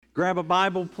Grab a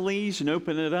Bible, please, and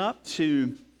open it up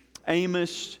to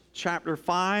Amos chapter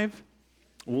 5.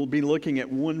 We'll be looking at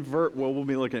we'll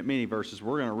be looking at many verses.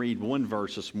 We're going to read one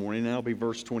verse this morning, and that'll be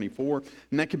verse 24.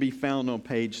 And that can be found on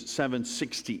page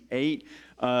 768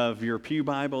 of your pew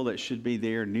Bible. That should be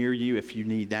there near you if you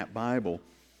need that Bible.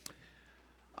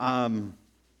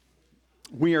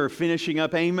 We are finishing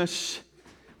up Amos.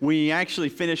 We actually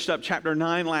finished up chapter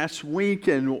 9 last week,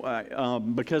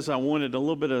 and because I wanted a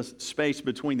little bit of space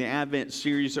between the Advent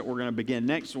series that we're going to begin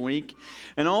next week,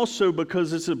 and also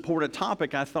because it's an important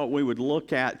topic, I thought we would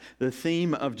look at the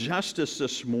theme of justice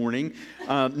this morning,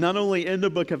 not only in the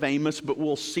book of Amos, but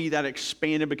we'll see that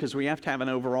expanded because we have to have an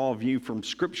overall view from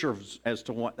Scripture as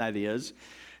to what that is.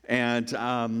 And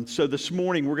so this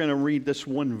morning we're going to read this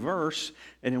one verse,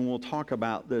 and then we'll talk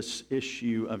about this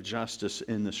issue of justice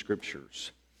in the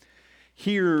Scriptures.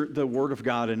 Hear the word of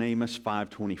God in Amos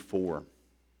 5:24.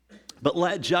 But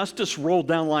let justice roll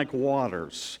down like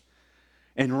waters,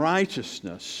 and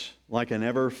righteousness like an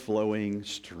ever-flowing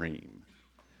stream.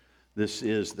 This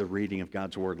is the reading of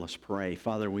God's word. Let's pray.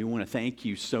 Father, we want to thank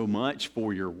you so much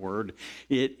for your word.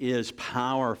 It is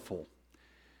powerful.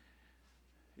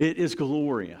 It is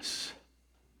glorious.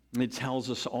 It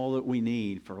tells us all that we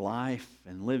need for life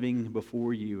and living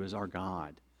before you as our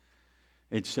God.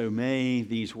 And so may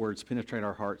these words penetrate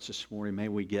our hearts this morning. May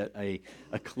we get a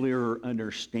clearer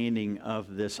understanding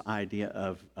of this idea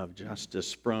of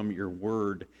justice from your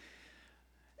word.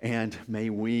 And may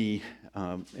we,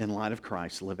 in light of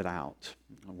Christ, live it out.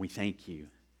 We thank you.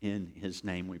 In his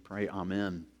name we pray.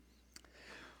 Amen.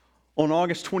 On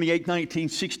August 28,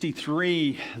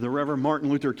 1963, the Reverend Martin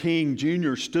Luther King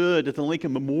Jr. stood at the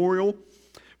Lincoln Memorial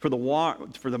for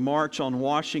the March on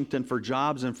Washington for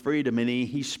Jobs and Freedom, and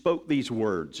he spoke these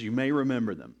words. You may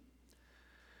remember them.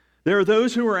 There are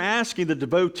those who are asking the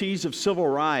devotees of civil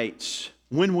rights,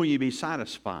 when will you be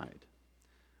satisfied?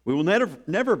 We will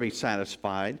never be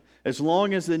satisfied as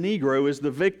long as the Negro is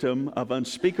the victim of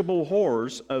unspeakable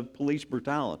horrors of police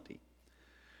brutality.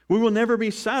 We will never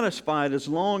be satisfied as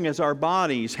long as our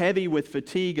bodies, heavy with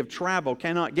fatigue of travel,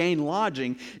 cannot gain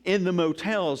lodging in the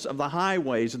motels of the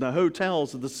highways and the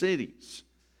hotels of the cities.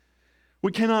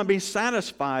 We cannot be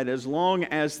satisfied as long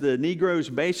as the Negro's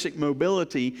basic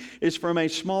mobility is from a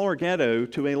smaller ghetto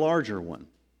to a larger one.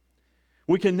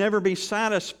 We can never be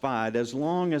satisfied as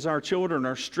long as our children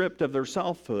are stripped of their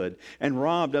selfhood and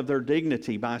robbed of their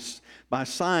dignity by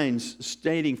signs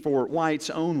stating for whites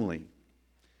only.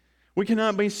 We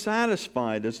cannot be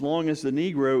satisfied as long as the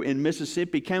Negro in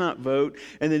Mississippi cannot vote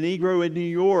and the Negro in New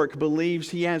York believes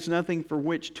he has nothing for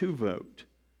which to vote.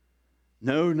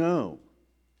 No.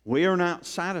 We are not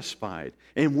satisfied,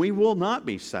 and we will not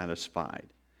be satisfied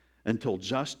until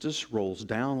justice rolls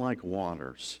down like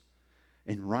waters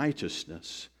and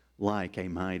righteousness like a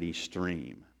mighty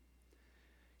stream.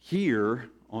 Here,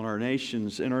 in our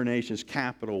nation's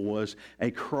capital was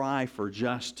a cry for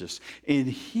justice. And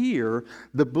here,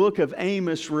 the book of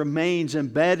Amos remains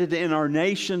embedded in our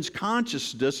nation's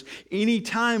consciousness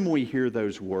anytime we hear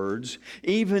those words,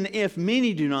 even if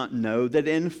many do not know that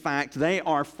in fact they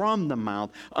are from the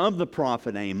mouth of the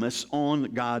prophet Amos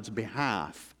on God's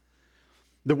behalf.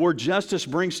 The word justice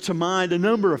brings to mind a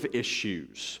number of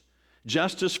issues.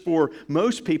 Justice for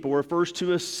most people refers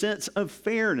to a sense of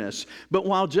fairness. But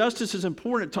while justice is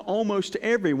important to almost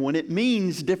everyone, it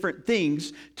means different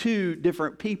things to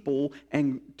different people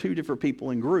and to different people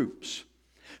in groups.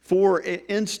 For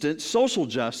instance, social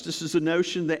justice is the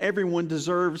notion that everyone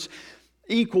deserves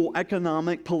equal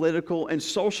economic, political, and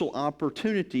social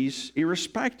opportunities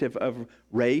irrespective of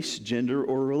race, gender,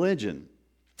 or religion.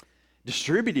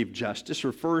 Distributive justice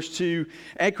refers to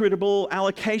equitable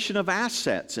allocation of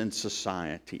assets in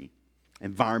society.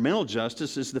 Environmental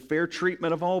justice is the fair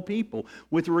treatment of all people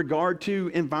with regard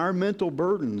to environmental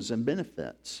burdens and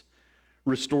benefits.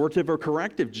 Restorative or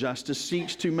corrective justice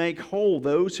seeks to make whole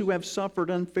those who have suffered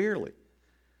unfairly.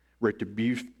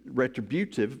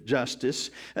 Retributive justice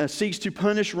seeks to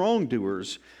punish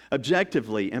wrongdoers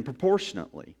objectively and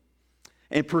proportionately.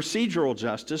 And procedural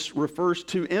justice refers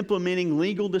to implementing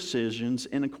legal decisions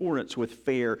in accordance with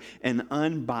fair and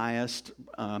unbiased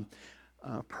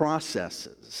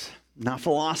processes. Now,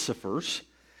 philosophers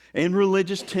and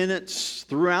religious tenets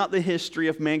throughout the history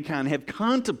of mankind have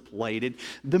contemplated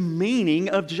the meaning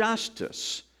of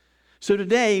justice. So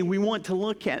today we want to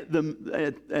look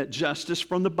at justice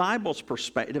from the Bible's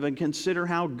perspective and consider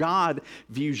how God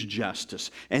views justice,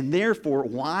 and therefore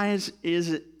why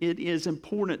it is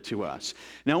important to us.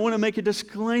 Now I want to make a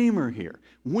disclaimer here.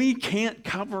 We can't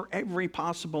cover every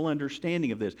possible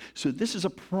understanding of this, so this is a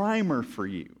primer for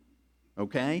you.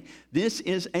 okay? This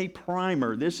is a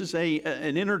primer. This is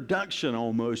an introduction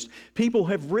almost. People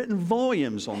have written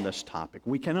volumes on this topic.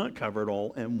 We cannot cover it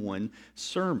all in one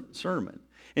sermon.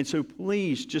 And so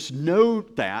please just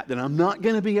note that I'm not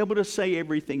going to be able to say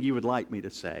everything you would like me to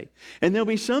say. And there'll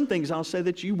be some things I'll say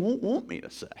that you won't want me to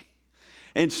say.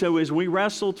 And so as we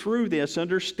wrestle through this,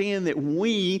 understand that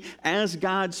we, as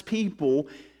God's people,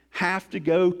 have to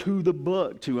go to the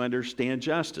book to understand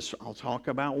justice. I'll talk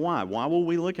about why. Why will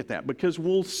we look at that? Because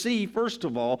we'll see, first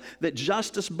of all, that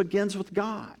justice begins with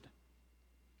God.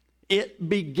 It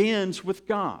begins with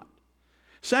God.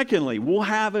 Secondly, we'll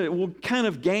kind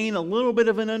of gain a little bit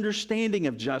of an understanding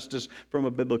of justice from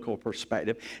a biblical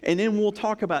perspective. And then we'll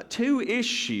talk about two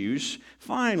issues,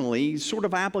 finally, sort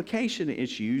of application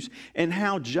issues, and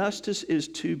how justice is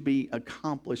to be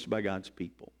accomplished by God's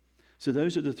people. So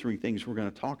those are the three things we're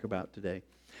going to talk about today.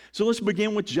 So let's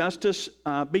begin with justice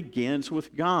begins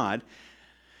with God.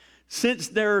 Since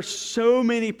there are so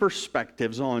many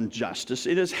perspectives on justice,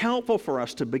 it is helpful for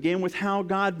us to begin with how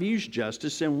God views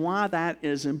justice and why that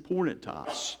is important to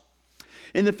us.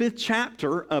 In the 5th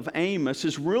chapter of Amos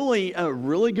is really a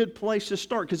really good place to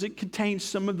start because it contains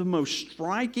some of the most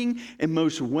striking and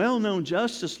most well-known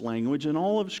justice language in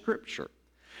all of Scripture.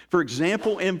 For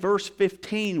example, in verse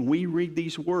 15, we read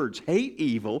these words, "Hate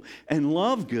evil and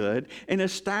love good and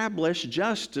establish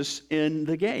justice in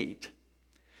the gate."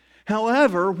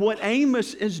 However, what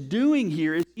Amos is doing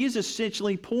here is he's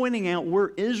essentially pointing out where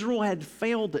Israel had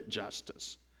failed at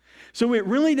justice. So it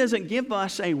really doesn't give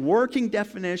us a working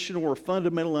definition or a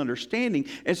fundamental understanding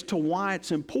as to why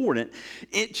it's important.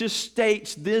 It just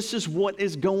states this is what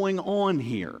is going on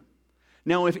here.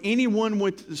 Now, if anyone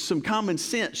with some common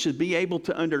sense should be able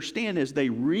to understand as they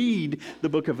read the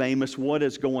book of Amos what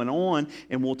is going on,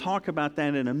 and we'll talk about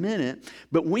that in a minute,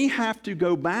 but we have to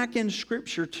go back in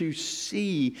Scripture to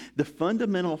see the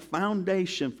fundamental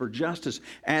foundation for justice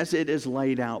as it is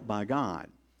laid out by God.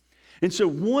 And so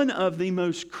one of the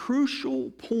most crucial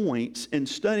points in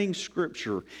studying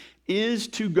Scripture is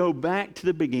to go back to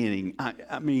the beginning.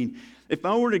 I mean, if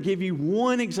I were to give you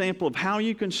one example of how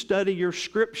you can study your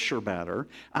Scripture better,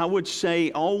 I would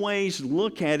say always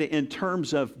look at it in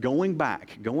terms of going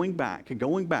back.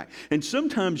 And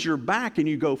sometimes you're back and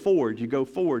you go forward.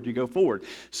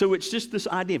 So it's just this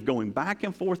idea of going back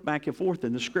and forth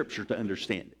in the Scripture to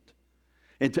understand it.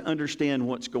 And to understand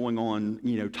what's going on,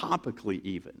 topically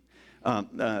even.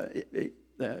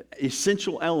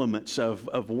 Essential elements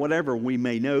of whatever we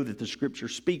may know that the Scripture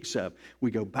speaks of. We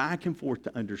go back and forth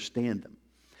to understand them.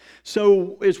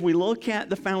 So as we look at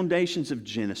the foundations of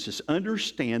Genesis,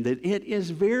 understand that it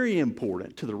is very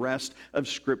important to the rest of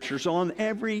Scriptures on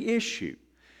every issue,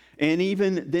 and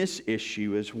even this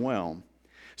issue as well.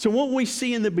 So what we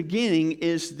see in the beginning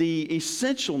is the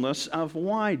essentialness of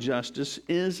why justice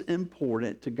is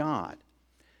important to God.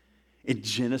 In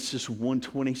Genesis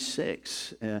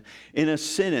 1:26, in a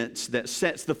sentence that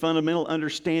sets the fundamental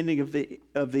understanding of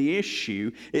the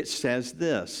issue, it says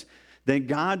this: "Then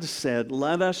God said,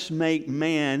 'Let us make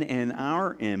man in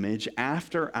our image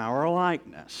after our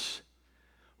likeness.'"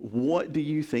 What do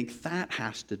you think that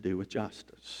has to do with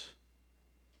justice?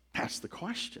 That's the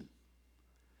question.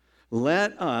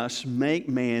 Let us make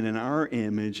man in our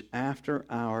image after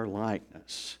our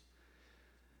likeness.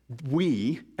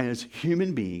 We, as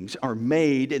human beings, are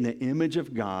made in the image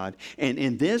of God, and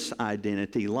in this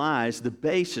identity lies the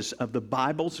basis of the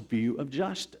Bible's view of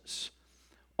justice.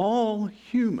 All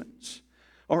humans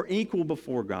are equal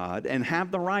before God and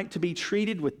have the right to be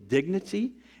treated with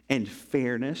dignity and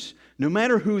fairness, no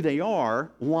matter who they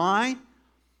are. Why?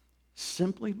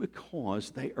 Simply because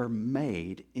they are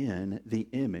made in the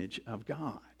image of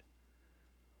God.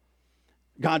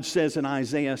 God says in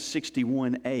Isaiah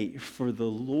 61:8, for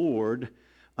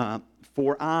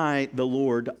I, the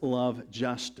Lord, love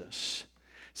justice.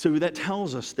 So that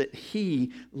tells us that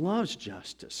He loves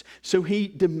justice. So He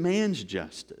demands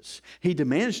justice. He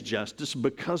demands justice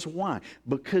because why?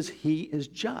 Because He is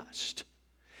just.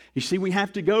 You see, we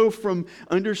have to go from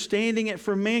understanding it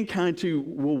from mankind to,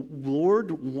 well, Lord,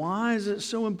 why is it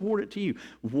so important to you?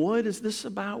 What is this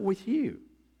about with you?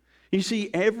 You see,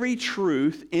 every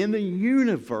truth in the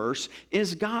universe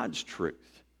is God's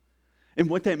truth. And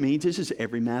what that means is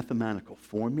every mathematical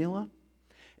formula,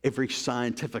 every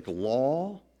scientific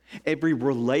law, every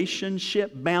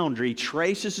relationship boundary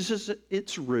traces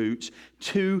its roots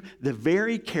to the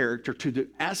very character, to the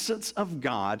essence of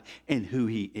God and who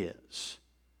He is.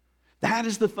 That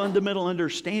is the fundamental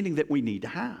understanding that we need to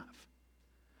have.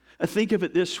 Think of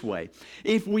it this way.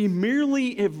 If we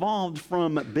merely evolved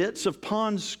from bits of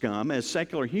pond scum, as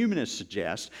secular humanists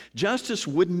suggest, justice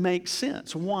wouldn't make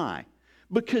sense. Why?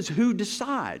 Because who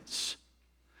decides?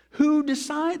 Who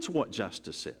decides what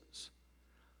justice is?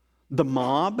 The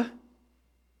mob?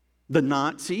 The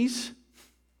Nazis?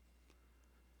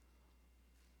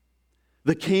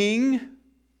 The king?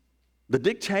 The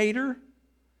dictator?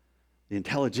 The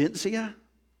intelligentsia?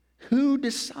 Who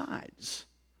decides?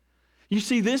 You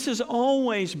see, this has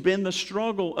always been the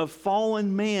struggle of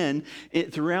fallen man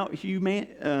throughout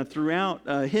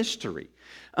history.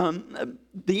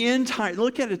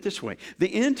 Look at it this way.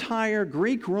 The entire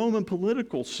Greek-Roman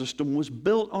political system was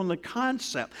built on the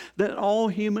concept that all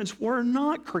humans were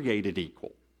not created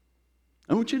equal.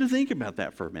 I want you to think about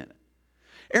that for a minute.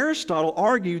 Aristotle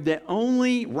argued that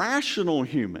only rational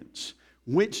humans,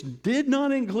 which did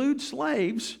not include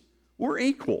slaves, were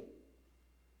equal.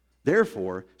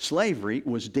 Therefore, slavery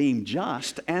was deemed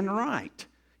just and right.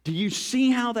 Do you see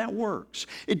how that works?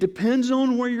 It depends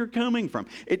on where you're coming from.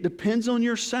 It depends on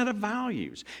your set of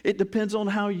values. It depends on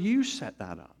how you set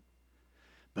that up.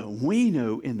 But we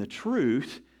know in the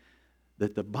truth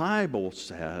that the Bible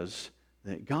says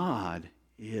that God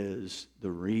is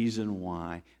the reason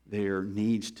why there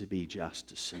needs to be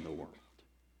justice in the world.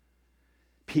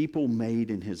 People made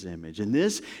in His image. And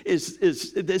this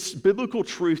biblical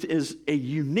truth is a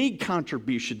unique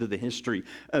contribution to the history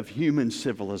of human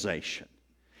civilization.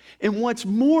 And what's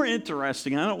more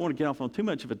interesting, I don't want to get off on too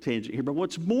much of a tangent here, but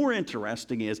what's more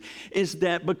interesting is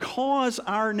that because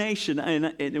our nation,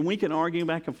 and we can argue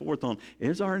back and forth on,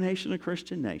 is our nation a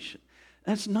Christian nation?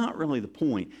 That's not really the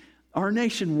point. Our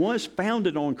nation was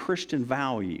founded on Christian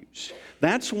values.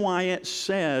 That's why it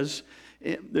says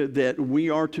that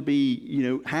we are to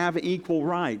be, have equal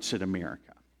rights in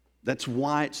America. That's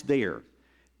why it's there.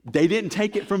 They didn't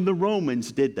take it from the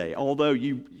Romans, did they? Although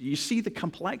you see the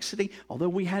complexity, although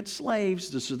we had slaves,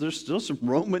 there's still some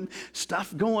Roman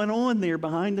stuff going on there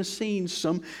behind the scenes,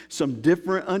 some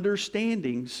different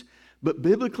understandings. But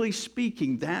biblically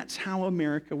speaking, that's how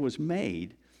America was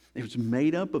made. It was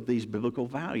made up of these biblical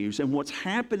values. And what's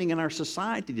happening in our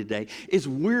society today is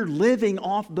we're living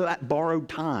off that borrowed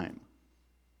time.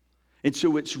 And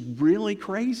so it's really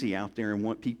crazy out there in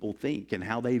what people think and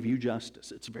how they view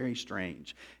justice. It's very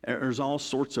strange. There's all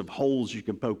sorts of holes you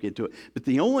can poke into it. But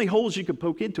the only holes you can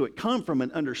poke into it come from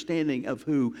an understanding of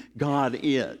who God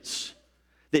is.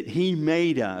 That He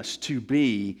made us to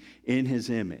be in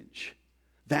His image.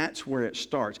 That's where it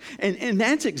starts. And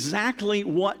that's exactly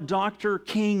what Dr.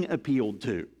 King appealed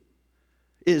to,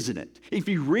 isn't it? If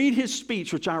you read his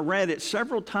speech, which I read it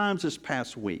several times this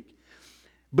past week,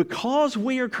 because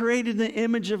we are created in the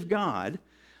image of God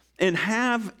and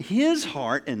have His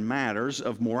heart in matters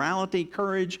of morality,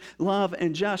 courage, love,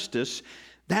 and justice,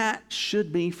 that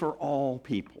should be for all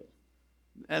people.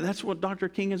 And that's what Dr.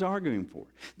 King is arguing for.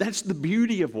 That's the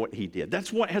beauty of what he did.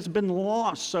 That's what has been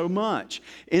lost so much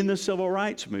in the civil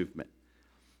rights movement.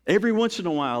 Every once in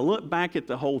a while, I look back at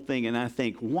the whole thing and I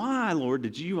think, why, Lord,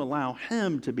 did you allow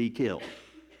him to be killed?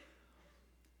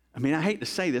 I mean, I hate to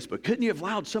say this, but couldn't you have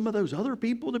allowed some of those other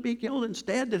people to be killed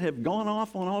instead that have gone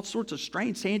off on all sorts of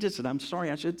strange tangents? And I'm sorry,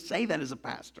 I should say that as a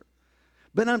pastor.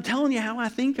 But I'm telling you how I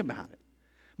think about it.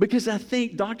 Because I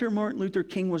think Dr. Martin Luther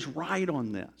King was right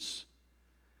on this.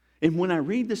 And when I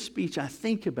read the speech, I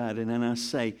think about it and I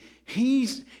say, he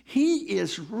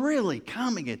is really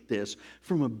coming at this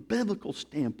from a biblical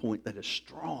standpoint that is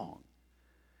strong.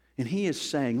 And he is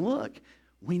saying, look,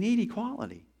 we need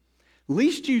equality.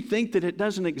 Least you think that it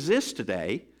doesn't exist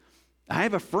today. I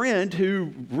have a friend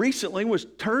who recently was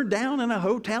turned down in a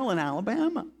hotel in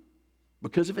Alabama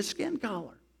because of his skin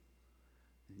color.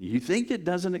 You think it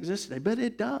doesn't exist today, but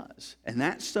it does. And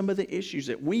that's some of the issues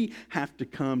that we have to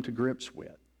come to grips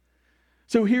with.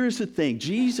 So here's the thing.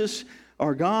 Jesus,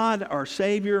 our God, our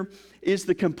Savior, is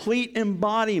the complete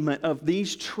embodiment of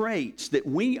these traits that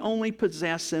we only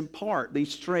possess in part.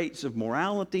 These traits of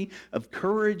morality, of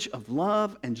courage, of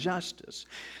love, and justice.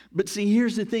 But see,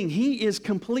 here's the thing. He is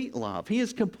complete love. He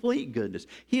is complete goodness.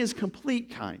 He is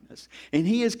complete kindness. And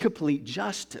He is complete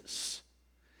justice.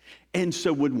 And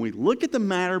so when we look at the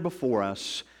matter before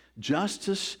us,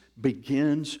 justice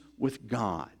begins with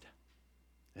God.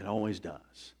 It always does.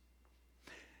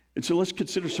 And so let's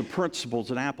consider some principles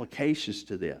and applications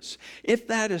to this. If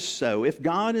that is so, if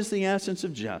God is the essence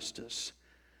of justice,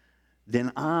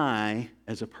 then I,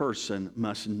 as a person,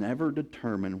 must never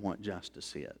determine what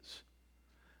justice is.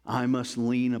 I must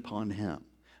lean upon Him.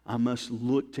 I must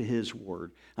look to His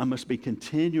Word. I must be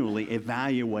continually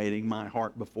evaluating my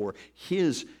heart before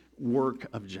His work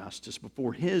of justice,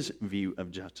 before His view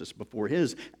of justice, before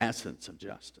His essence of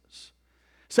justice.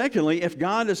 Secondly, if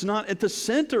God is not at the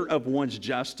center of one's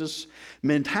justice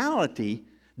mentality,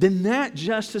 then that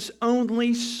justice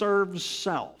only serves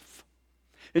self.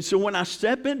 And so when I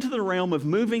step into the realm of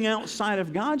moving outside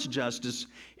of God's justice,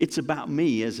 it's about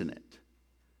me, isn't it?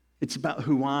 It's about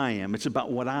who I am. It's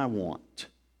about what I want.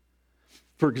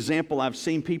 For example, I've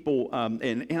seen people,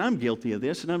 and I'm guilty of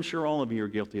this, and I'm sure all of you are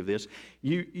guilty of this.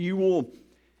 You will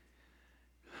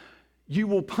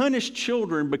punish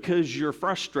children because you're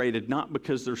frustrated, not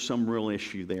because there's some real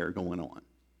issue there going on.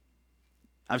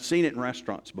 I've seen it in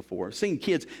restaurants before. I've seen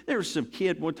kids. There was some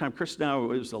kid one time, Chris and I, it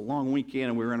was a long weekend,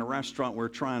 and we were in a restaurant. We were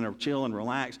trying to chill and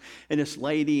relax. And this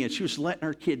lady, and she was letting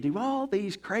her kid do all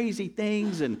these crazy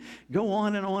things and go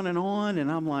on and on and on.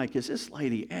 And I'm like, is this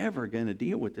lady ever going to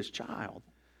deal with this child?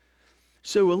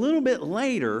 So a little bit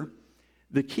later,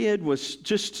 the kid was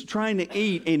just trying to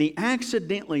eat, and he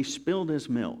accidentally spilled his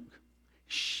milk.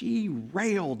 She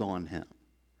railed on him.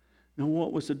 Now,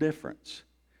 what was the difference?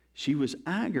 She was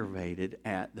aggravated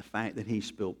at the fact that he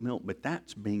spilled milk, but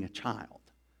that's being a child.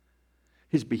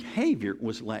 His behavior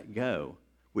was let go,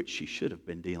 which she should have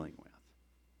been dealing with.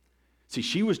 See,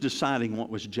 she was deciding what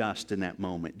was just in that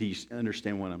moment. Do you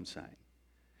understand what I'm saying?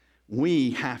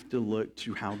 We have to look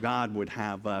to how God would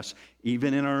have us,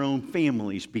 even in our own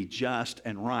families, be just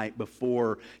and right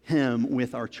before Him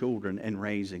with our children and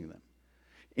raising them.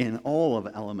 In all of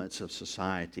the elements of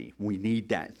society, we need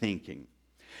that thinking.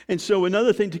 And so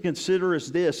another thing to consider is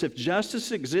this: if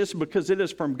justice exists because it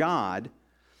is from God,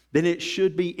 then it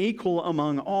should be equal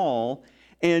among all,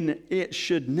 and it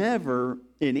should never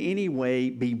in any way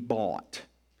be bought.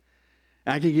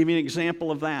 I can give you an example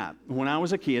of that. When I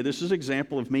was a kid, this is an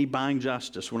example of me buying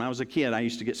justice. When I was a kid, I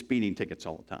used to get speeding tickets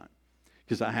all the time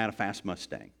because I had a fast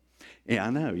Mustang. Yeah, I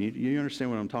know. You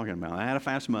understand what I'm talking about. I had a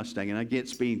fast Mustang, and I get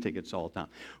speeding tickets all the time.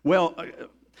 Well,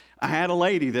 I had a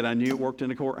lady that I knew worked in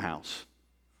the courthouse.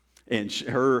 And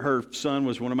her son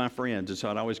was one of my friends, and so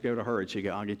I'd always go to her, and she'd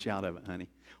go, I'll get you out of it, honey.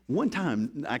 One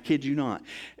time, I kid you not,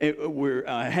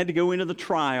 I had to go into the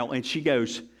trial, and she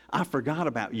goes, I forgot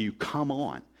about you, come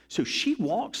on. So she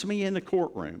walks me in the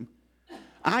courtroom.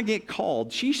 I get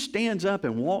called. She stands up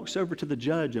and walks over to the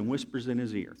judge and whispers in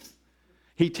his ear.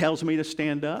 He tells me to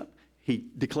stand up. He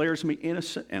declares me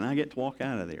innocent, and I get to walk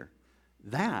out of there.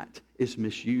 That is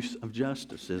misuse of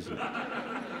justice, isn't it?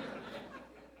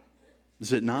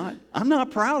 Is it not? I'm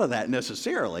not proud of that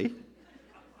necessarily.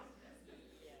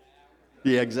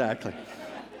 Yeah, exactly.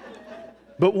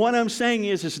 But what I'm saying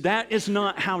is that is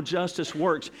not how justice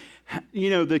works.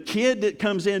 You know, the kid that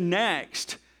comes in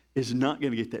next is not going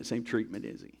to get that same treatment,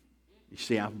 is he? You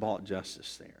see, I've bought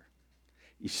justice there.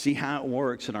 You see how it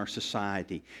works in our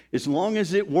society. As long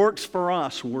as it works for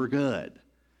us, we're good.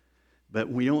 But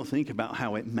we don't think about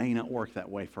how it may not work that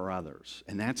way for others.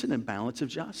 And that's an imbalance of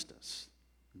justice.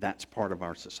 That's part of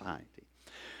our society.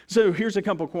 So here's a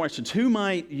couple of questions. Who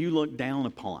might you look down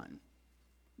upon,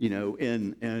 you know,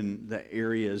 in the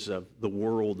areas of the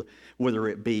world, whether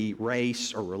it be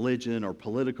race or religion or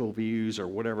political views or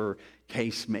whatever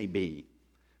case may be?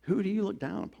 Who do you look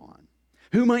down upon?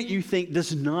 Who might you think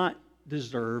does not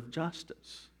deserve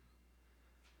justice?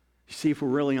 You see, if we're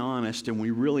really honest and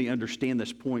we really understand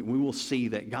this point, we will see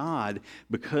that God,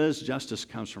 because justice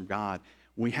comes from God,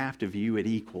 we have to view it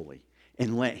equally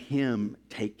and let Him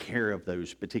take care of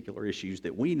those particular issues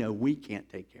that we know we can't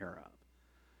take care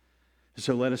of.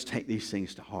 So let us take these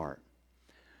things to heart.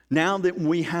 Now that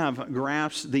we have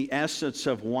grasped the essence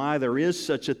of why there is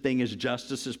such a thing as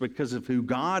justice is because of who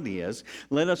God is,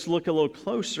 let us look a little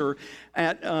closer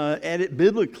at it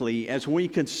biblically as we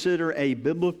consider a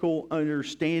biblical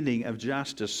understanding of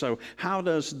justice. So how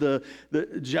does the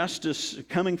justice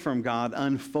coming from God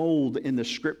unfold in the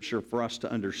Scripture for us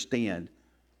to understand?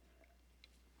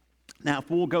 Now,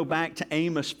 if we'll go back to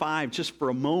Amos 5 just for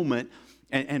a moment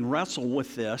and wrestle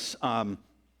with this,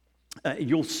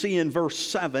 you'll see in verse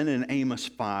 7 in Amos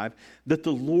 5 that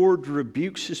the Lord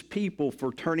rebukes His people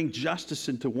for turning justice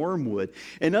into wormwood.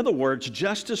 In other words,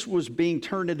 justice was being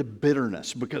turned into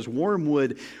bitterness because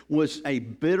wormwood was a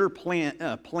bitter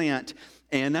plant,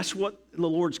 and that's what the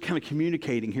Lord's kind of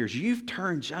communicating here is you've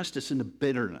turned justice into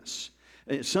bitterness.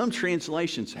 Some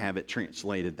translations have it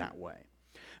translated that way.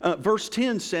 Verse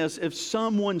 10 says, if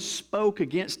someone spoke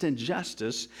against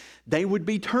injustice, they would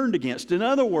be turned against. In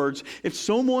other words, if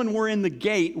someone were in the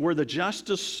gate where the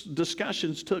justice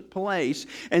discussions took place,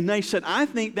 and they said, I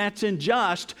think that's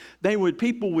unjust,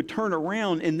 people would turn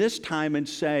around in this time and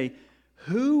say,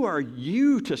 who are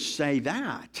you to say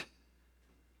that?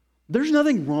 There's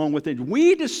nothing wrong with it.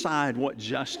 We decide what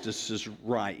justice is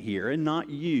right here, and not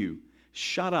you.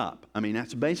 Shut up. I mean,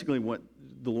 that's basically what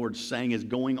the Lord's saying is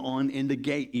going on in the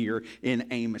gate here in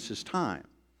Amos's time.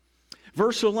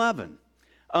 Verse 11,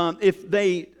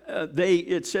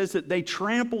 It says that they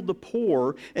trampled the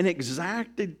poor and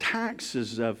exacted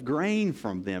taxes of grain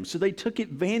from them. So they took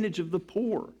advantage of the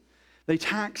poor. They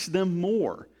taxed them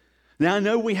more. Now, I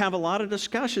know we have a lot of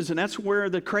discussions, and that's where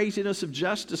the craziness of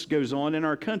justice goes on in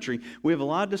our country. We have a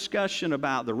lot of discussion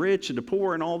about the rich and the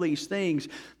poor and all these things.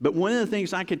 But one of the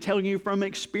things I can tell you from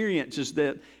experience is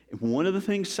that one of the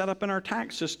things set up in our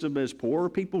tax system is poor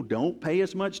people don't pay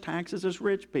as much taxes as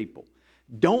rich people.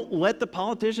 Don't let the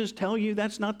politicians tell you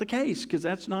that's not the case, because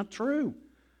that's not true.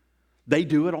 They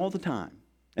do it all the time.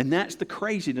 And that's the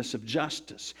craziness of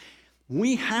justice.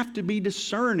 We have to be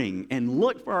discerning and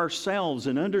look for ourselves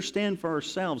and understand for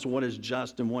ourselves what is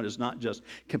just and what is not just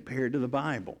compared to the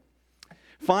Bible.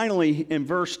 Finally, in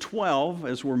verse 12,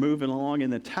 as we're moving along in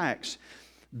the text,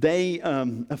 they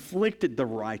afflicted the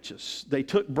righteous. They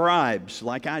took bribes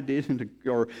like I did,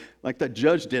 or like the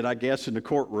judge did, I guess, in the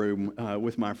courtroom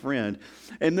with my friend.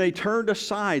 And they turned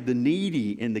aside the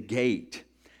needy in the gate.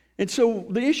 And so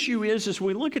the issue is, as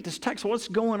we look at this text, what's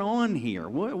going on here?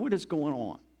 What is going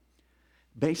on?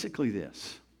 Basically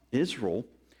this: Israel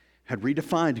had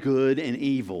redefined good and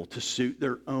evil to suit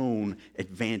their own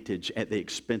advantage at the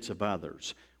expense of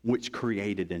others, which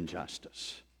created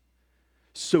injustice.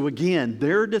 So again,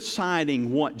 they're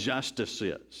deciding what justice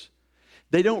is.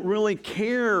 They don't really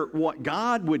care what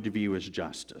God would view as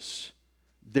justice.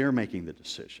 They're making the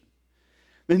decision.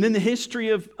 And in the history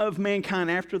of mankind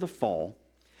after the fall,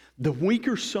 the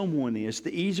weaker someone is,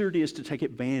 the easier it is to take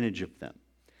advantage of them.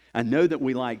 I know that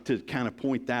we like to kind of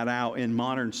point that out in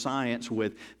modern science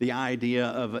with the idea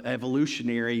of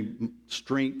evolutionary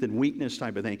strength and weakness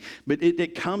type of thing. But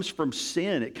it comes from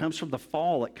sin. It comes from the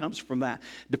fall. It comes from that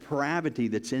depravity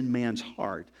that's in man's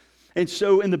heart. And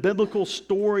so in the biblical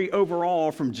story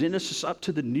overall, from Genesis up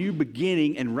to the new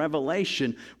beginning and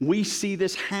Revelation, we see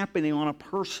this happening on a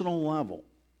personal level.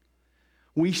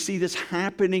 We see this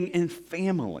happening in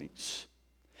families.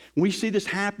 We see this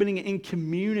happening in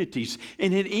communities,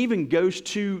 and it even goes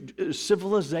to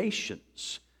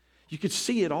civilizations. You could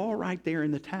see it all right there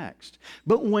in the text.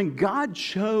 But when God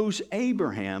chose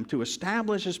Abraham to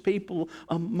establish his people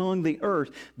among the earth,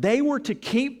 they were to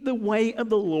keep the way of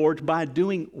the Lord by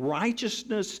doing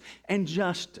righteousness and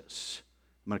justice.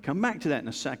 I'm going to come back to that in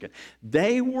a second.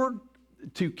 They were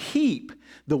to keep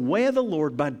the way of the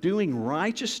Lord by doing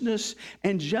righteousness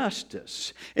and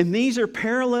justice. And these are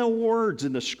parallel words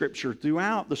in the Scripture,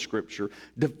 throughout the Scripture,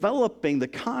 developing the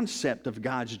concept of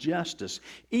God's justice,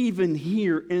 even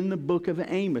here in the book of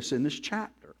Amos in this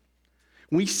chapter.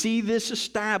 We see this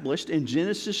established in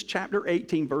Genesis chapter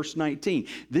 18, verse 19.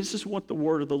 This is what the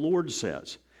word of the Lord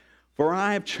says: "For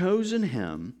I have chosen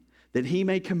him, that he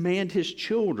may command his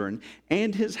children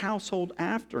and his household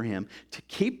after him to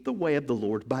keep the way of the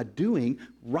Lord by doing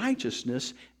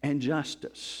righteousness and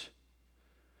justice."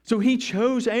 So he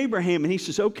chose Abraham, and he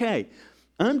says, okay,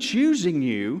 I'm choosing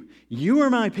you. You are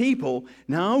my people.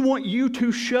 Now I want you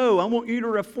to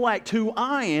reflect who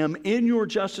I am in your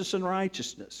justice and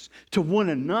righteousness to one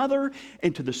another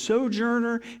and to the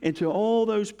sojourner and to all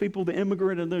those people, the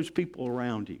immigrant and those people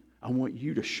around you. I want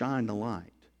you to shine the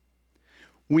light.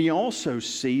 We also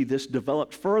see this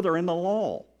developed further in the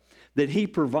law that he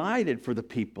provided for the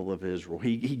people of Israel.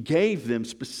 He gave them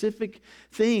specific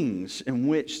things in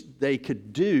which they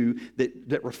could do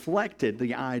that reflected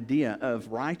the idea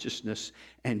of righteousness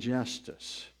and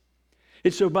justice.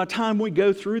 And so by the time we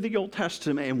go through the Old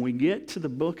Testament and we get to the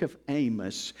book of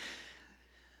Amos,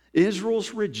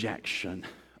 Israel's rejection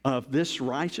of this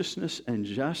righteousness and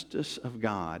justice of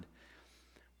God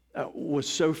was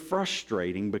so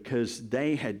frustrating because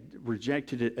they had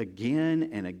rejected it again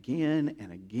and again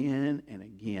and again and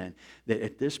again, that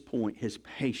at this point his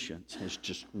patience has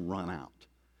just run out.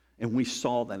 And we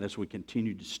saw that as we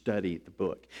continued to study the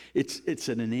book. It's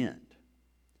at an end.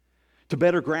 To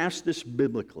better grasp this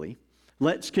biblically,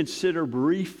 let's consider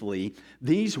briefly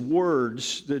these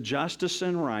words, the justice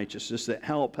and righteousness, that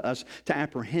help us to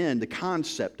apprehend the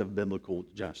concept of biblical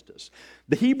justice.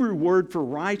 The Hebrew word for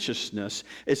righteousness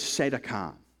is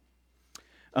tzedakah.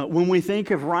 When we think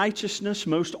of righteousness,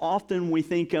 most often we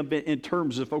think of it in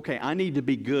terms of, okay, I need to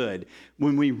be good.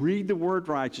 When we read the word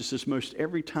righteousness, most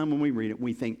every time when we read it,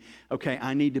 we think, okay,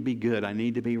 I need to be good, I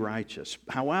need to be righteous.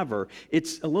 However,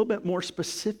 it's a little bit more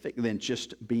specific than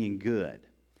just being good.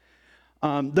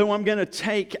 Though I'm going to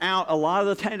take out a lot of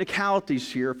the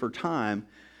technicalities here for time,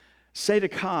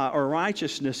 tzedakah, or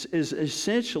righteousness, is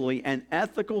essentially an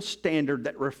ethical standard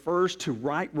that refers to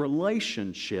right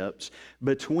relationships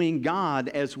between God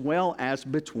as well as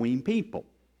between people.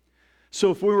 So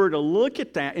if we were to look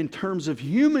at that in terms of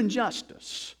human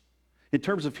justice, In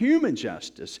terms of human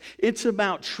justice, it's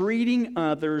about treating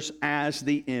others as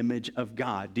the image of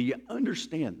God. Do you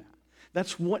understand that?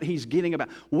 That's what he's getting about.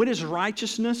 What is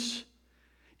righteousness?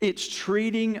 It's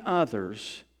treating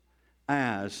others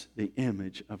as the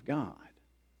image of God.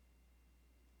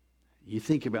 You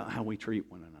think about how we treat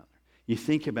one another. You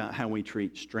think about how we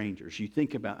treat strangers. You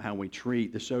think about how we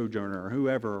treat the sojourner or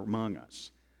whoever among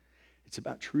us. It's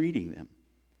about treating them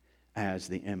as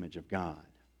the image of God.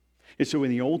 And so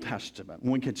in the Old Testament,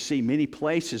 one can see many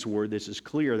places where this is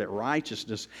clear that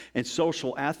righteousness and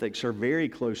social ethics are very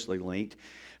closely linked.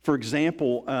 For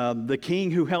example, the king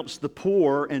who helps the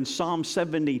poor in Psalm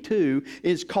 72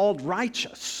 is called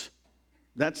righteous.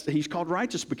 He's called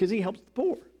righteous because he helps the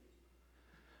poor.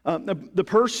 The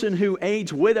person who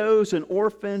aids widows and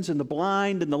orphans and the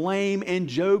blind and the lame in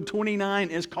Job 29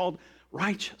 is called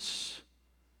righteous.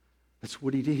 That's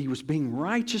what he did. He was being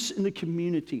righteous in the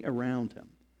community around him.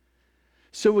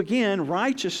 So again,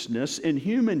 righteousness in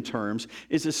human terms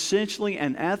is essentially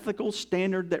an ethical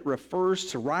standard that refers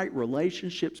to right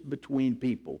relationships between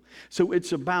people. So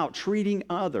it's about treating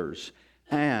others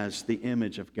as the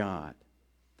image of God.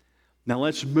 Now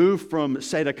let's move from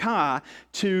tzedakah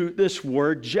to this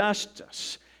word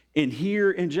justice. And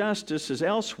here in justice as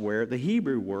elsewhere, the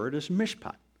Hebrew word is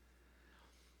mishpat.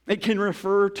 It can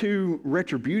refer to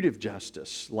retributive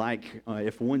justice, like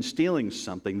if one's stealing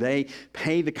something, they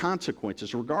pay the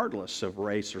consequences regardless of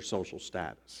race or social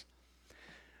status.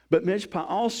 But mishpat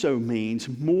also means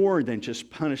more than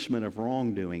just punishment of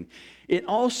wrongdoing. It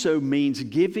also means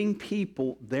giving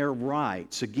people their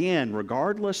rights, again,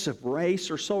 regardless of race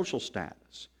or social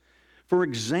status. For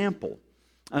example,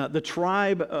 the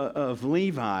tribe of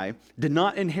Levi did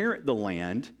not inherit the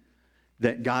land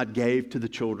that God gave to the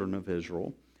children of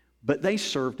Israel, but they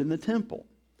served in the temple.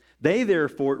 They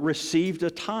therefore received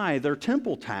a tithe, their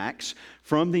temple tax,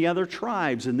 from the other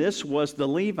tribes, and this was the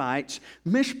Levites'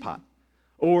 mishpat,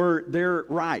 or their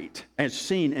right, as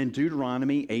seen in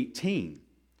Deuteronomy 18.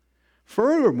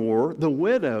 Furthermore, the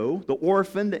widow, the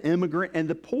orphan, the immigrant, and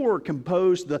the poor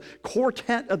composed the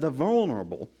quartet of the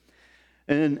vulnerable,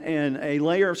 and a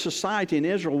layer of society in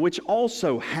Israel which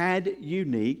also had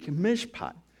unique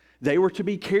mishpat. They were to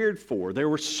be cared for. There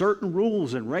were certain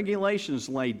rules and regulations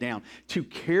laid down to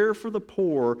care for the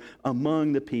poor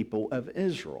among the people of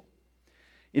Israel.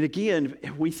 And again,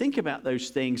 if we think about those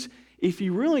things,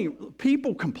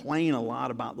 people complain a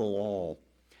lot about the law.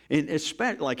 And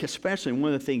especially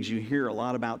one of the things you hear a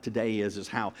lot about today is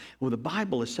how, well, the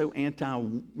Bible is so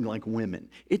women.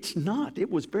 It's not. It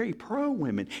was very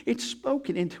pro-women. It's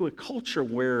spoken into a culture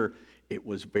where it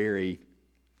was very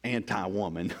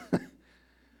anti-woman.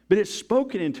 But it's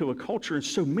spoken into a culture, and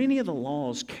so many of the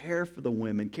laws care for the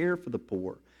women, care for the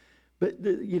poor. But,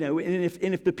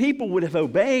 if the people would have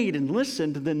obeyed and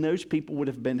listened, then those people would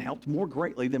have been helped more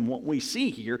greatly than what we see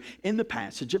here in the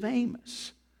passage of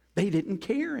Amos. They didn't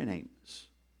care in Amos.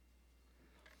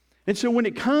 And so when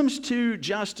it comes to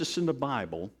justice in the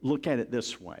Bible, look at it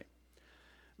this way.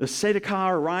 The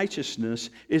tzedakah, or righteousness,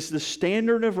 is the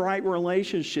standard of right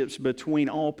relationships between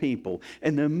all people.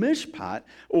 And the mishpat,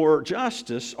 or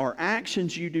justice, are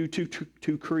actions you do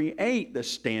to create the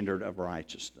standard of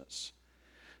righteousness.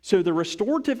 So the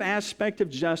restorative aspect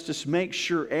of justice makes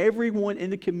sure everyone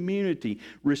in the community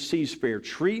receives fair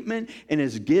treatment and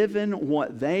is given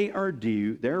what they are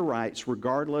due, their rights,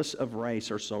 regardless of race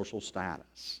or social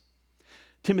status.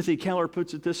 Timothy Keller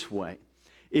puts it this way.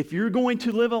 If you're going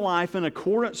to live a life in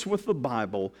accordance with the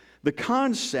Bible, the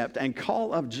concept and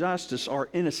call of justice are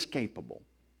inescapable.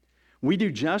 We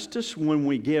do justice when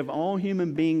we give all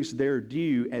human beings their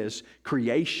due as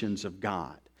creations of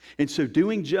God. And so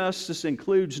doing justice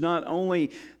includes not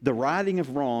only the righting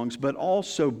of wrongs, but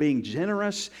also being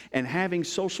generous and having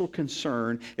social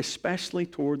concern, especially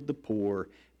toward the poor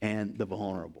and the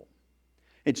vulnerable.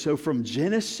 And so from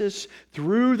Genesis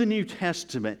through the New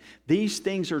Testament, these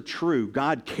things are true.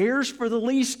 God cares for the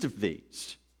least of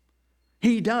these.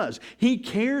 He does. He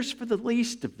cares for the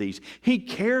least of these. He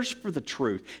cares for the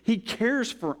truth. He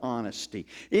cares for honesty.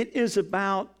 It is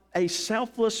about a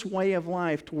selfless way of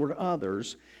life toward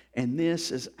others, and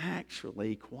this is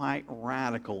actually quite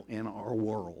radical in our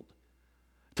world.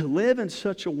 To live in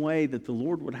such a way that the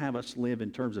Lord would have us live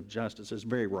in terms of justice is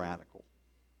very radical.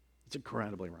 It's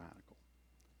incredibly radical.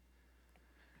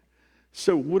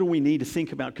 So what do we need to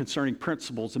think about concerning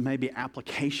principles and maybe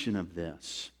application of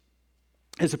this?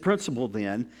 As a principle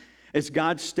then, as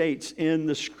God states in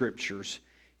the Scriptures,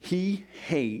 He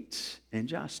hates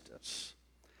injustice.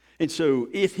 And so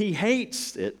if He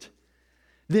hates it,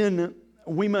 then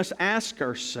we must ask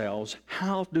ourselves,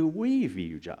 how do we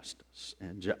view justice?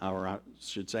 Or I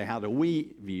should say, how do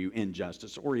we view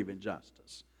injustice or even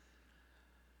justice?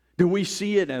 Do we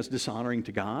see it as dishonoring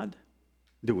to God?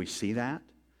 Do we see that?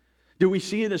 Do we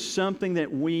see it as something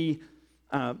that we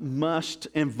must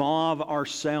involve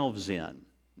ourselves in?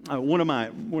 One of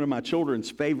my children's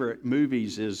favorite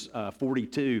movies is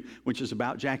 42, which is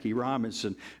about Jackie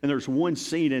Robinson. And there's one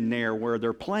scene in there where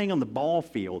they're playing on the ball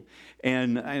field,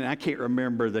 and I can't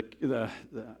remember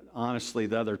honestly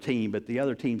the other team, but the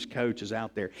other team's coach is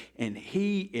out there, and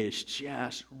he is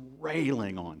just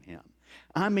railing on him.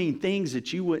 I mean, things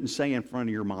that you wouldn't say in front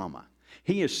of your mama.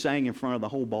 He is saying in front of the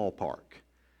whole ballpark.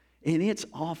 And it's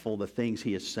awful, the things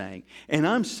he is saying. And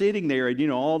I'm sitting there,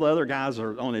 and all the other guys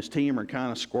are on his team are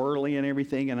kind of squirrely and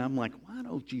everything. And I'm like, why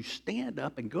don't you stand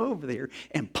up and go over there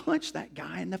and punch that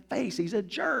guy in the face? He's a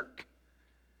jerk.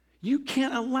 You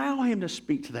can't allow him to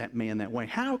speak to that man that way.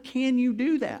 How can you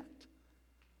do that?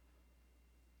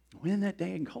 Well, in that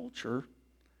day and culture,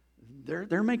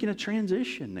 they're making a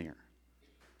transition there.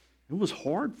 It was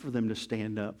hard for them to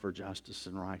stand up for justice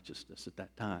and righteousness at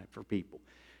that time for people.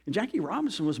 And Jackie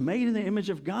Robinson was made in the image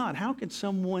of God. How can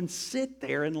someone sit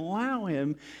there and allow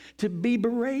him to be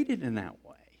berated in that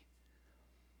way?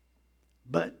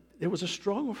 But it was a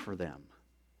struggle for them.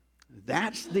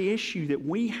 That's the issue that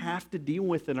we have to deal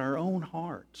with in our own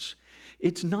hearts.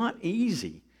 It's not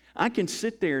easy. I can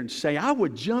sit there and say, I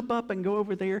would jump up and go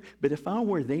over there, but if I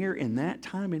were there in that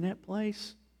time, in that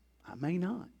place, I may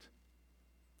not.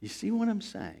 You see what I'm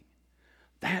saying?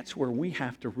 That's where we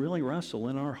have to really wrestle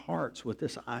in our hearts with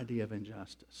this idea of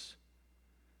injustice.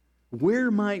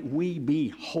 Where might we be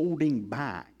holding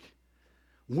back?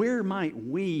 Where might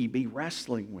we be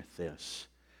wrestling with this?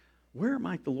 Where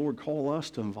might the Lord call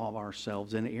us to involve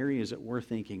ourselves in areas that we're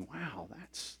thinking, wow,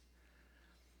 that's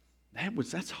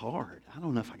hard. I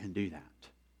don't know if I can do that.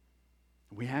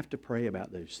 We have to pray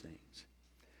about those things.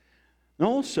 And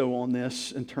also on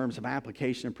this, in terms of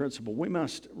application and principle, we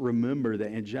must remember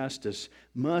that injustice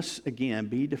must, again,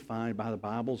 be defined by the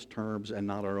Bible's terms and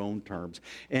not our own terms.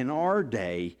 In our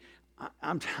day,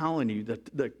 I'm telling you that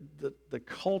the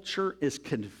culture is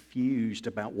confused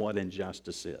about what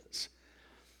injustice is.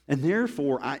 And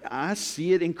therefore, I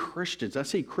see it in Christians. I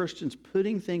see Christians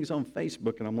putting things on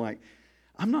Facebook, and I'm like,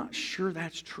 I'm not sure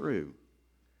that's true.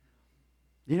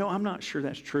 I'm not sure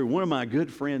that's true. One of my good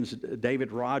friends,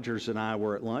 David Rogers, and I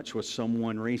were at lunch with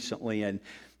someone recently, and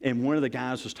one of the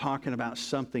guys was talking about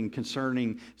something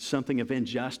concerning something of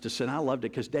injustice, and I loved it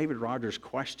because David Rogers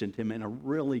questioned him in a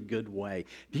really good way.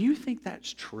 Do you think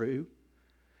that's true?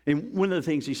 And one of the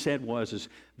things he said was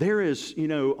there is,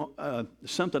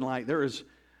 something like there is,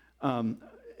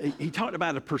 he talked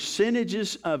about the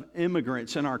percentages of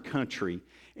immigrants in our country,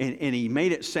 and he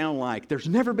made it sound like there's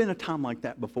never been a time like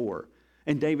that before.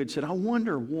 And David said, I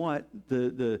wonder what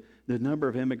the number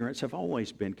of immigrants have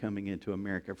always been coming into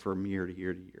America from year to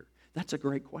year to year. That's a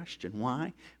great question.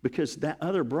 Why? Because that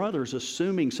other brother's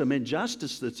assuming some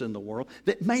injustice that's in the world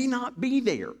that may not be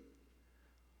there.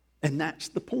 And that's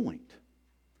the point.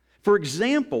 For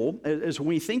example, as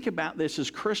we think about this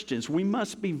as Christians, we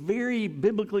must be very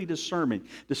biblically discerning.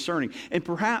 And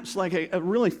perhaps like a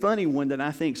really funny one that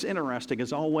I think is interesting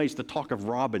is always the talk of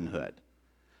Robin Hood.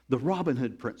 The Robin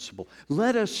Hood principle.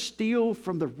 Let us steal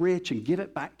from the rich and give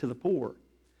it back to the poor.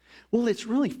 Well, it's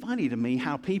really funny to me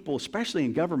how people, especially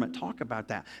in government, talk about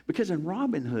that. Because in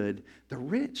Robin Hood, the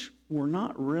rich were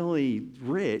not really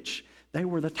rich. They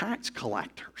were the tax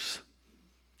collectors.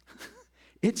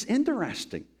 It's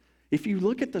interesting. If you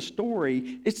look at the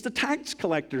story, it's the tax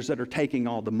collectors that are taking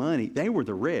all the money. They were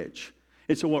the rich.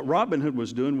 And so what Robin Hood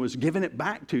was doing was giving it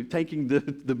back taking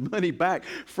the money back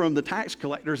from the tax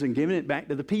collectors and giving it back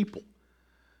to the people.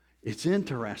 It's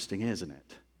interesting, isn't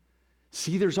it?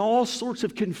 See, there's all sorts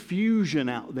of confusion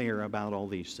out there about all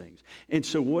these things. And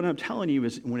so what I'm telling you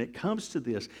is when it comes to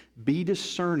this, be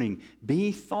discerning,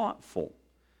 be thoughtful.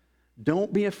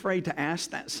 Don't be afraid to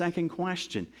ask that second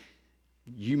question.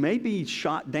 You may be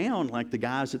shot down like the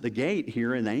guys at the gate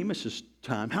here in Amos's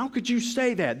time. How could you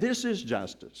say that? This is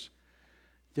justice.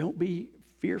 Don't be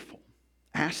fearful.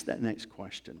 Ask that next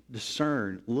question.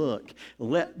 Discern, look.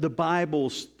 Let the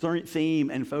Bible's theme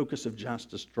and focus of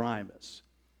justice drive us.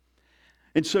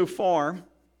 And so far,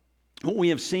 what we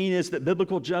have seen is that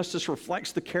biblical justice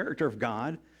reflects the character of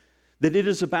God, that it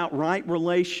is about right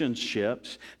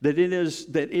relationships, that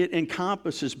it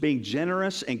encompasses being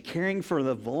generous and caring for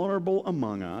the vulnerable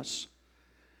among us.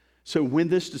 So when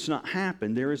this does not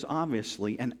happen, there is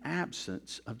obviously an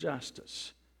absence of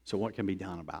justice. So what can be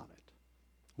done about it?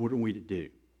 What are we to do?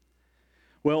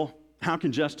 Well, How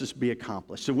can justice be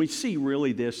accomplished? So we see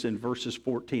really this in verses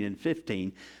 14 and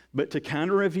 15. But to kind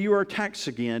of review our text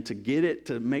again, to get it,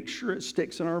 to make sure it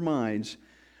sticks in our minds,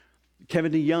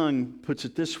 Kevin DeYoung puts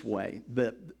it this way,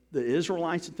 that the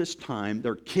Israelites at this time,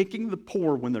 they're kicking the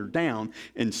poor when they're down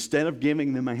instead of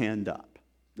giving them a hand up.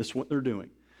 That's what they're doing.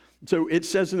 So it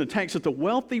says in the text that the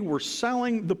wealthy were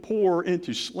selling the poor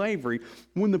into slavery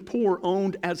when the poor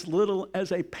owned as little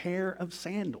as a pair of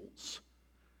sandals.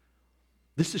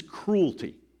 This is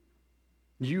cruelty.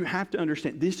 You have to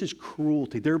understand, this is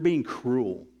cruelty. They're being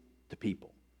cruel to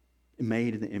people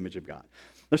made in the image of God.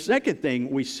 The second thing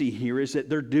we see here is that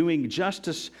they're doing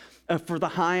justice for the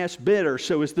highest bidder.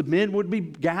 So as the men would be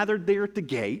gathered there at the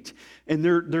gate, and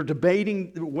they're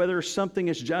debating whether something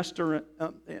is just or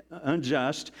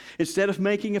unjust, instead of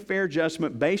making a fair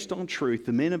judgment based on truth,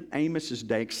 the men of Amos's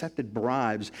day accepted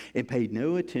bribes and paid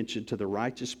no attention to the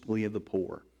righteous plea of the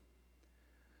poor.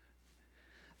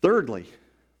 Thirdly,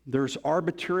 there's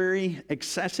arbitrary,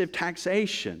 excessive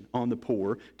taxation on the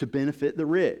poor to benefit the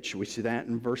rich. We see that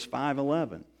in verse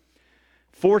 5:11.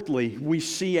 Fourthly, we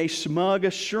see a smug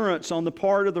assurance on the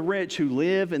part of the rich who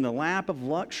live in the lap of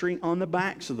luxury on the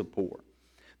backs of the poor.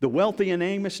 The wealthy in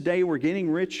Amos' day were getting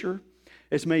richer.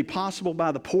 It's made possible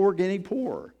by the poor getting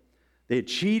poorer. They had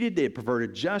cheated, they had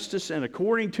perverted justice, and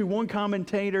according to one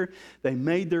commentator, they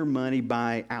made their money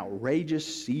by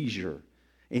outrageous seizure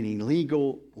and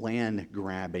illegal land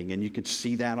grabbing. And you can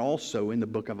see that also in the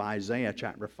book of Isaiah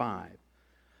chapter 5.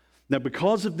 Now,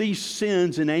 because of these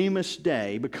sins in Amos'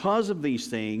 day, because of these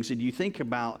things, and you think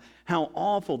about how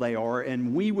awful they are,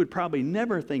 and we would probably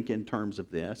never think in terms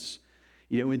of this,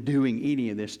 in doing any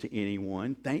of this to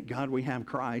anyone. Thank God we have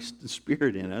Christ, the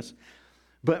Spirit in us.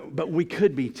 But we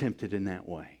could be tempted in that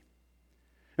way.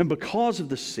 And because of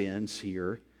the sins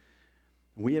here,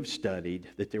 we have studied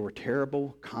that there were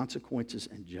terrible consequences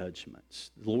and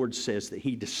judgments. The Lord says that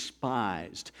He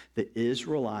despised the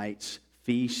Israelites'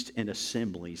 feasts and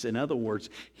assemblies. In other words,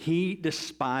 He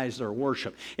despised their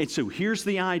worship. And so here's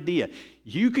the idea.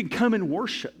 You can come and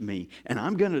worship me, and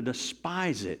I'm going to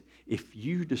despise it if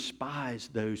you despise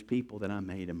those people that I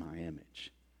made in my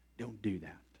image. Don't do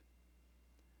that.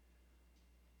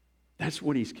 That's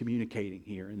what He's communicating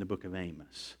here in the book of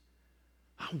Amos.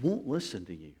 I won't listen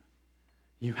to you.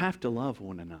 You have to love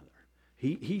one another.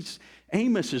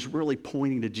 Amos is really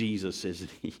pointing to Jesus, isn't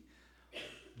he?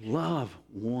 Love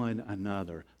one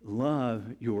another. Love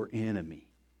your enemy.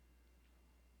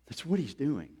 That's what he's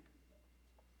doing.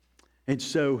 And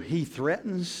so he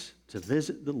threatens to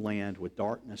visit the land with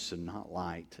darkness and not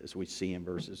light, as we see in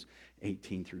verses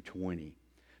 18 through 20.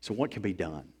 So what can be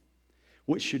done?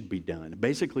 What should be done?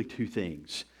 Basically two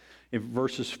things. In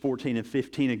verses 14 and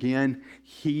 15 again,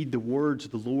 heed the words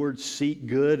of the Lord, seek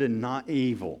good and not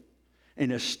evil,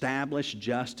 and establish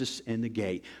justice in the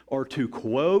gate. Or to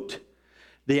quote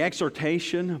the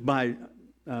exhortation by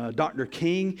Dr.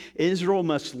 King, Israel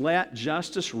must let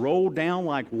justice roll down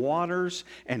like waters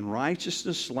and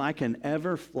righteousness like an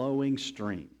ever-flowing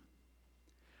stream.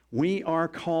 We are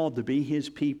called to be His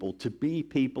people, to be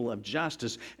people of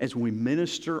justice as we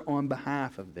minister on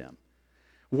behalf of them.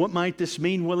 What might this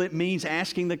mean? Well, it means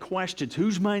asking the questions,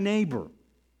 who's my neighbor?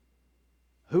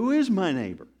 Who is my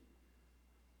neighbor?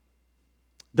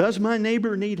 Does my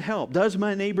neighbor need help? Does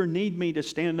my neighbor need me to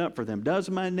stand up for them? Does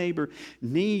my neighbor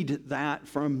need that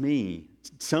from me?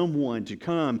 Someone to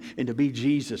come and to be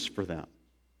Jesus for them?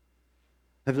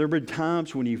 Have there been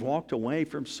times when you've walked away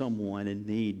from someone in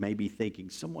need, maybe thinking,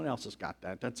 someone else has got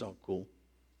that, that's all cool?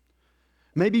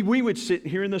 Maybe we would sit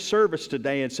here in the service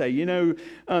today and say,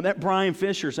 that Brian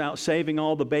Fisher's out saving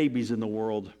all the babies in the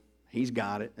world. He's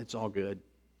got it. It's all good.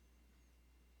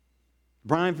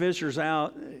 Brian Fisher's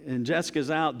out and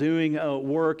Jessica's out doing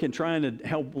work and trying to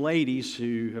help ladies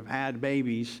who have had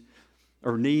babies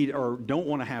or need or don't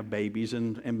want to have babies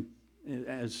and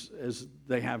as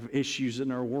they have issues in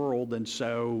their world, and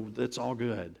so that's all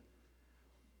good.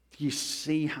 Do you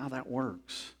see how that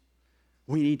works?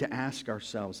 We need to ask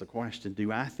ourselves the question,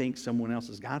 do I think someone else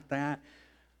has got that?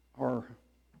 Or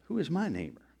who is my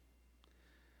neighbor?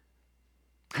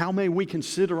 How may we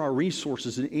consider our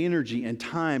resources and energy and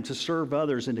time to serve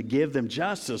others and to give them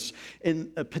justice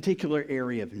in a particular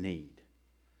area of need?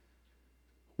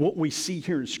 What we see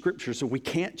here in Scripture, so we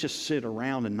can't just sit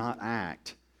around and not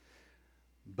act,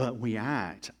 but we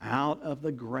act out of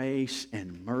the grace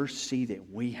and mercy that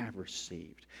we have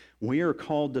received. We are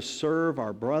called to serve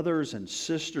our brothers and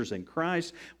sisters in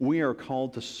Christ. We are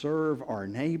called to serve our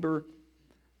neighbor,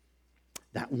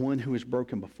 that one who is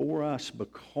broken before us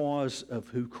because of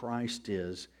who Christ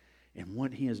is and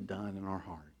what He has done in our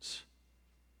hearts.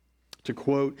 To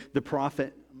quote the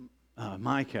prophet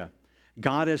Micah,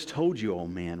 God has told you, O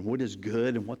man, what is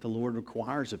good and what the Lord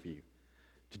requires of you,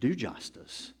 to do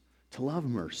justice, to love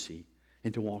mercy,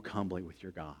 and to walk humbly with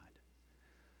your God.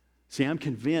 See, I'm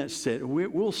convinced that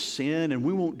we'll sin and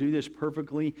we won't do this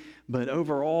perfectly, but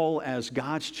overall, as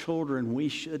God's children, we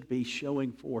should be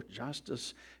showing forth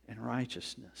justice and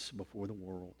righteousness before the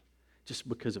world, just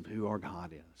because of who our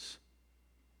God is,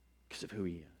 because of who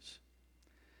He is.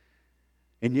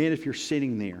 And yet, if you're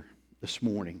sitting there this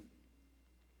morning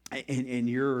and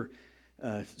you're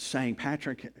saying,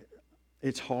 Patrick,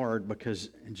 it's hard because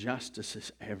injustice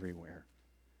is everywhere.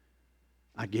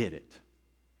 I get it.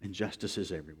 Injustice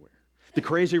is everywhere. The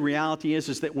crazy reality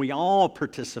is that we all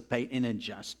participate in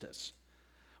injustice.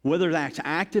 Whether that's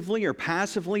actively or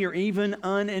passively or even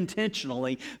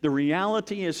unintentionally, the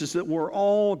reality is that we're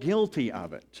all guilty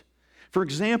of it. For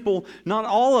example, not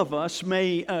all of us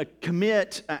may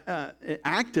commit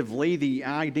actively the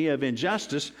idea of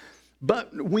injustice,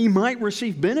 but we might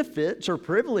receive benefits or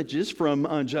privileges from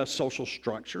unjust social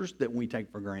structures that we take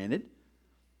for granted.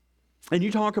 And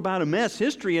you talk about a mess.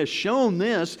 History has shown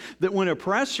this, that when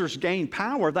oppressors gain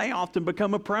power, they often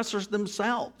become oppressors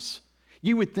themselves.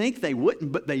 You would think they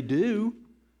wouldn't, but they do.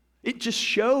 It just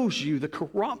shows you the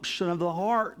corruption of the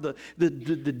heart, the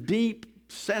deep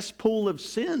cesspool of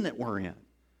sin that we're in.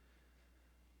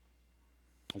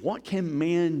 What can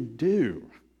man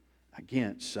do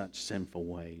against such sinful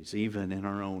ways, even in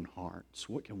our own hearts?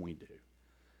 What can we do?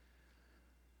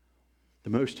 The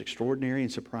most extraordinary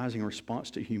and surprising response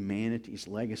to humanity's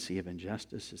legacy of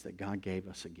injustice is that God gave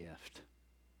us a gift: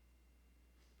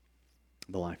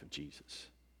 the life of Jesus.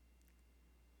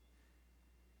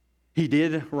 He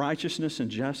did righteousness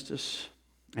and justice,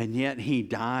 and yet He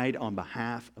died on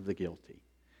behalf of the guilty.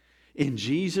 In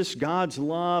Jesus, God's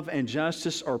love and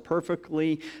justice are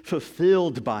perfectly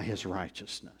fulfilled by His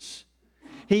righteousness.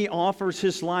 He offers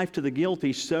His life to the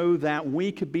guilty so that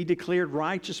we could be declared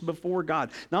righteous before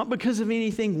God. Not because of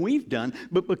anything we've done,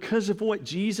 but because of what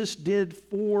Jesus did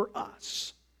for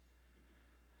us.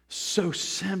 So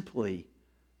simply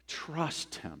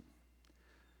trust Him.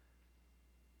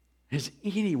 Has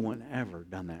anyone ever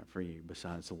done that for you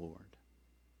besides the Lord?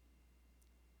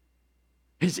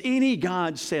 Has any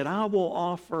God said, I will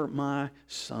offer my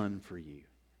Son for you?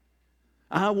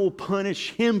 I will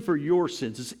punish Him for your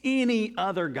sins? Has any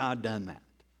other God done that?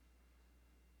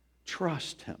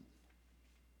 Trust Him.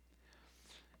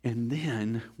 And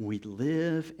then we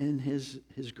live in His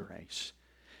grace.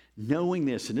 Knowing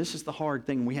this, and this is the hard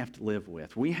thing we have to live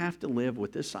with. We have to live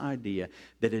with this idea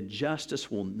that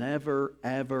injustice will never,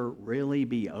 ever really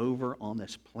be over on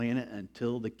this planet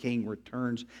until the King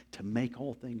returns to make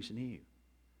all things new.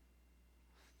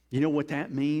 You know what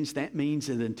that means? That means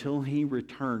that until He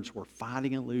returns, we're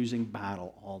fighting a losing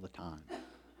battle all the time.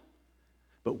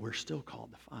 But we're still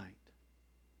called to fight.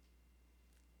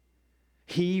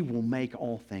 He will make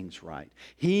all things right.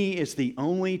 He is the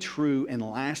only true and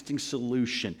lasting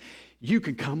solution. You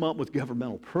can come up with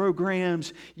governmental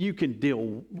programs. You can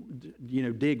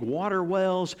dig water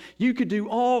wells. You could do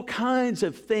all kinds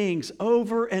of things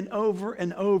over and over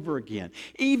and over again.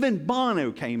 Even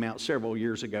Bono came out several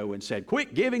years ago and said,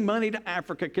 quit giving money to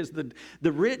Africa because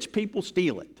the rich people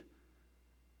steal it.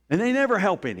 And they never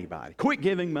help anybody. Quit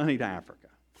giving money to Africa.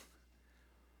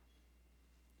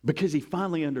 Because he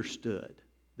finally understood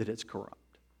that it's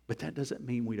corrupt. But that doesn't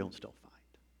mean we don't still fight.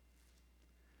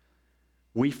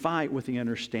 We fight with the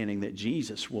understanding that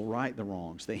Jesus will right the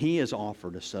wrongs, that He has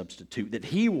offered a substitute, that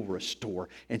He will restore,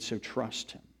 and so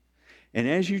trust Him. And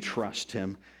as you trust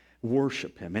Him,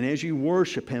 worship Him. And as you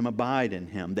worship Him, abide in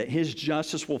Him, that His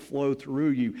justice will flow through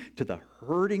you to the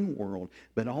hurting world.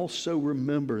 But also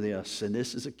remember this, and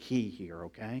this is a key here,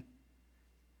 okay?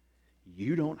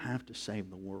 You don't have to save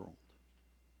the world,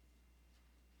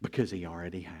 because He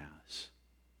already has.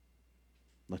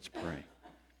 Let's pray.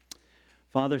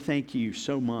 Father, thank you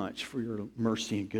so much for your mercy and goodness.